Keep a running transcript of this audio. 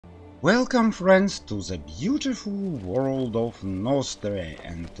Welcome friends to the beautiful world of Nostre,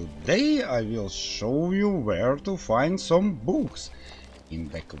 and today I will show you where to find some books in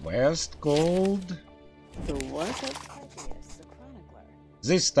the quest called The Work of Arceus, the Chronicler.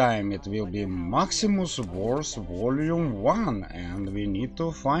 This time it will be Maximus Wars Volume 1 and we need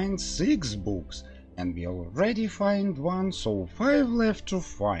to find 6 books, and we already find one, so 5 left to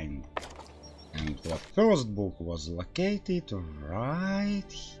find. And the first book was located right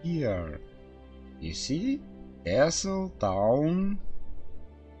here. You see? Castle, Town,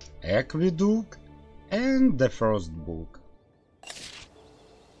 Aqueduct, and the first book.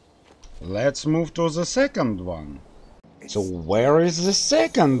 Let's move to the second one. So where is the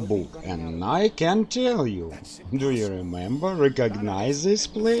second book? And I can tell you. Do you recognize this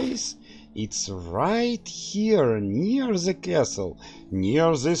place? It's right here, near the castle,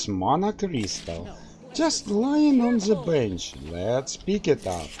 near this mana crystal. Just lying on the bench. Let's pick it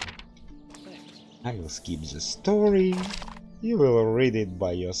up. I will skip the story. You will read it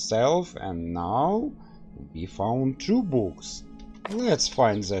by yourself, and now we found 2 books. Let's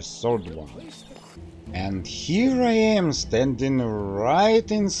find the third one. And here I am, standing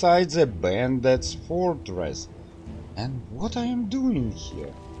right inside the bandit's fortress. And what I am doing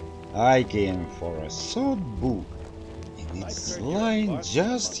here? I came for a third book, and it's lying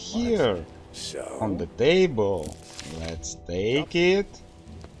just here, on the table. Let's take it.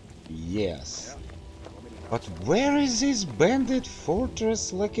 Yes. But where is this bandit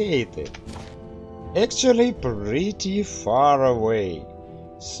fortress located? Actually pretty far away.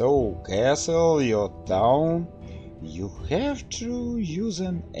 So, castle, your town, you have to use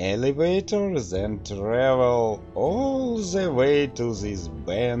an elevator, then travel all the way to this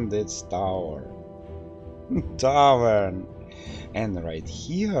bandit's tower. Tavern. And right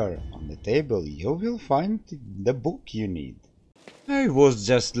here on the table you will find the book you need. I was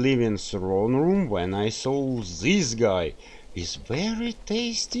just leaving throne room when I saw this guy with very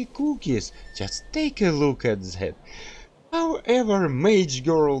tasty cookies. Just take a look at that. However, mage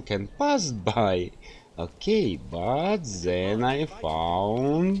girl can pass by. Okay, but then I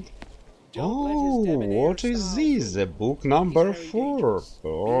found... Oh, what is this? The book number 4.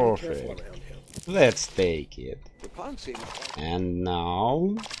 Perfect. Let's take it. And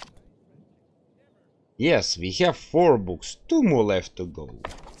now... Yes, we have 4 books, 2 more left to go.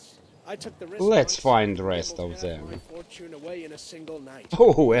 Let's find the rest of them.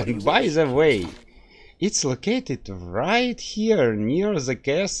 Oh, and by the way, it's located right here near the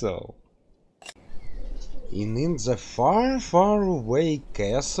castle. And in the far, far away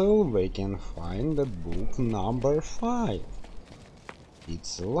castle we can find the book number 5.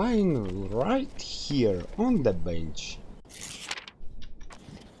 It's lying right here on the bench.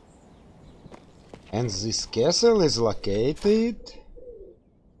 And this castle is located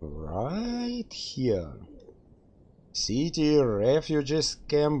right here. City, refugees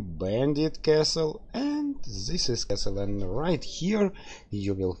camp, bandit castle, and this is castle, and right here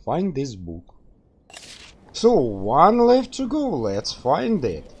you will find this book. So, 1 left to go, let's find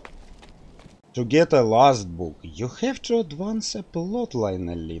it. To get a last book, you have to advance a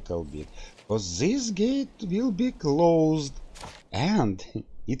plotline a little bit, because this gate will be closed, and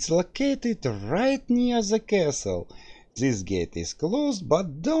it's located right near the castle. This gate is closed,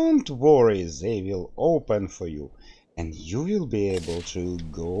 but don't worry, they will open for you, and you will be able to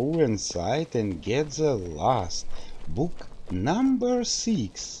go inside and get the last book number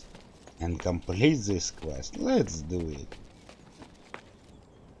 6. And complete this quest. Let's do it.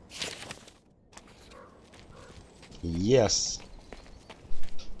 Yes.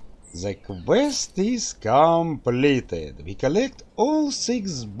 The quest is completed. We collect all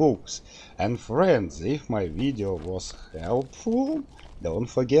 6 books. And friends, if my video was helpful, don't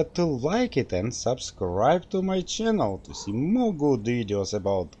forget to like it and subscribe to my channel to see more good videos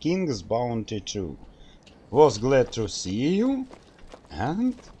about King's Bounty 2. Was glad to see you,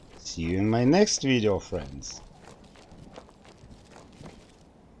 and see you in my next video, friends.